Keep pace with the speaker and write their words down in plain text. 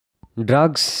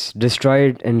Drugs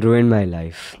destroyed and ruined my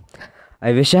life.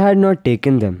 I wish I had not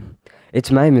taken them.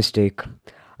 It's my mistake.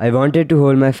 I wanted to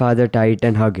hold my father tight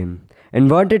and hug him, and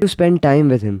wanted to spend time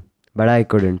with him, but I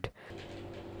couldn't.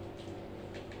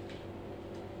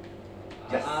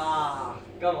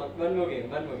 Come on, one more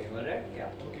game, alright? Yeah.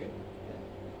 Okay.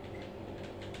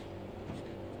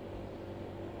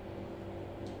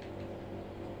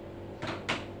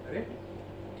 अरे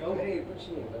क्या हो? अरे कुछ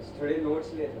नहीं, बस थोड़े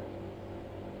notes लिए थे.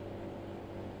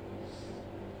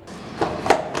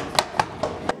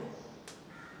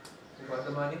 You got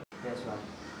the money? Yes, ma'am.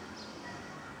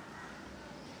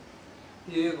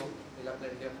 Here you go. We'll have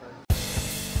plenty of fun.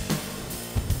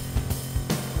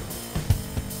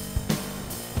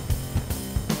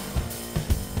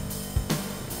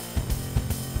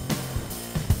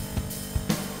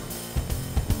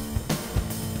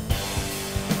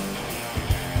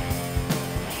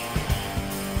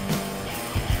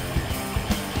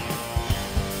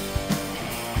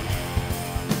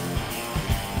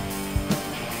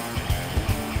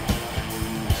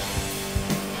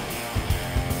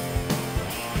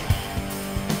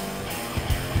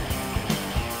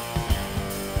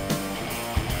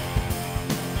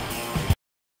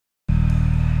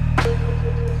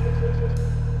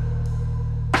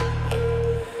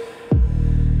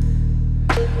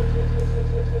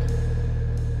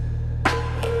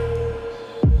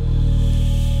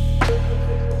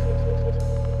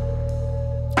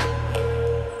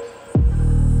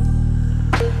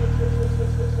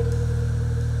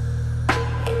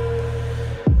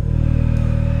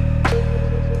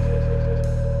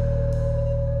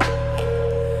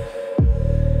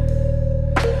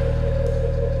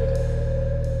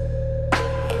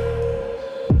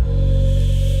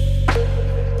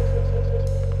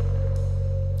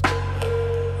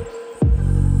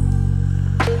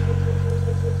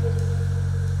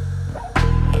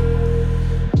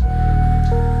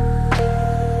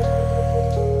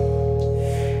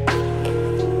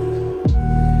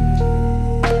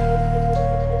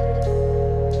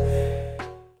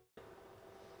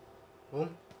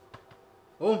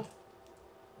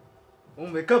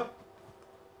 Om, wake up!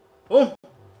 Om,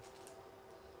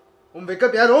 wake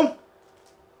up, yaar, Om!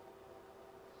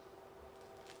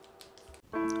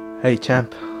 Hey,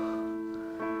 champ.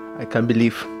 I can't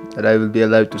believe that I will be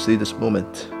alive to see this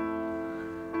moment.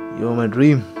 You are my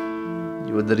dream.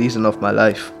 You are the reason of my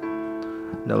life.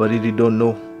 Now I really don't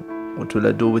know what will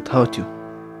I do without you.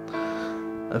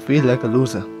 I feel like a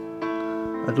loser.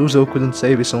 A loser who couldn't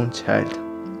save his own child.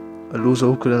 A loser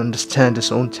who couldn't understand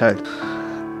his own child.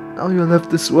 Now you left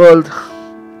this world,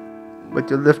 but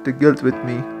you left the guilt with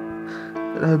me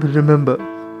that I will remember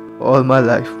all my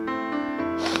life.